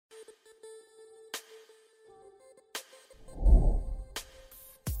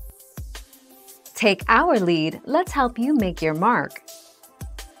Take our lead, let's help you make your mark.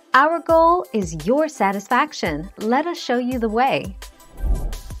 Our goal is your satisfaction. Let us show you the way.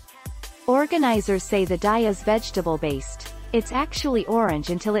 Organizers say the dye is vegetable-based. It's actually orange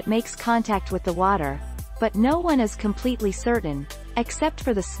until it makes contact with the water, but no one is completely certain, except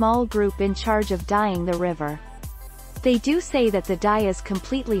for the small group in charge of dyeing the river. They do say that the dye is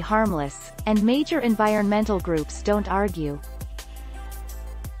completely harmless, and major environmental groups don't argue.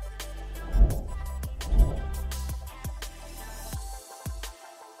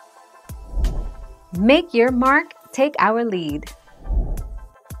 Make your mark, take our lead.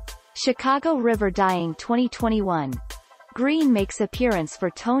 Chicago River Dyeing 2021. Green makes appearance for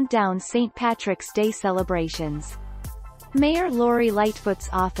toned-down St. Patrick's Day celebrations. Mayor Lori Lightfoot's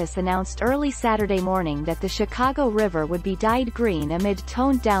office announced early Saturday morning that the Chicago River would be dyed green amid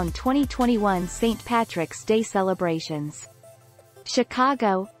toned-down 2021 St. Patrick's Day celebrations.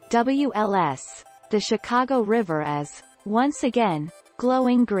 Chicago, WLS. The Chicago River is, once again,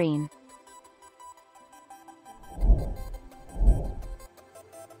 glowing green.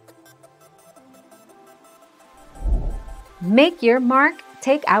 Make your mark,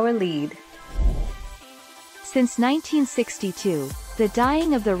 take our lead. Since 1962, the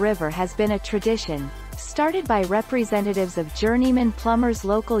dyeing of the river has been a tradition, started by representatives of Journeyman Plumbers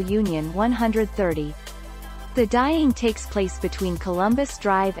Local Union 130. The dyeing takes place between Columbus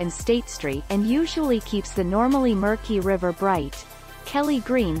Drive and State Street and usually keeps the normally murky river bright, Kelly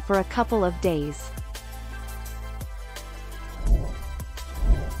green for a couple of days.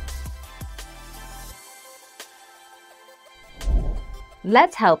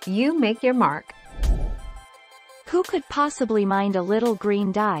 Let's help you make your mark. Who could possibly mind a little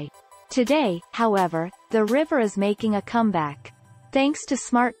green dye? Today, however, the river is making a comeback. Thanks to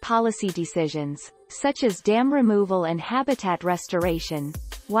smart policy decisions, such as dam removal and habitat restoration,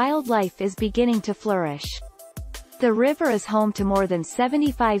 wildlife is beginning to flourish. The river is home to more than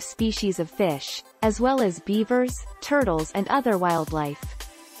 75 species of fish, as well as beavers, turtles and other wildlife.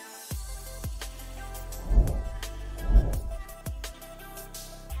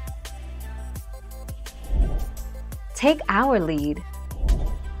 Take our lead.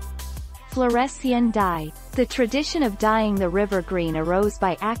 Fluorescein dye. The tradition of dyeing the river green arose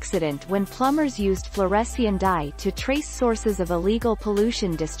by accident when plumbers used fluorescein dye to trace sources of illegal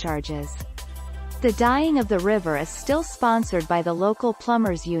pollution discharges. The dyeing of the river is still sponsored by the local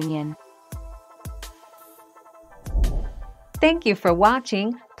plumbers union. Thank you for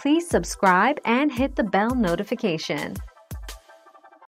watching. Please subscribe and hit the bell notification.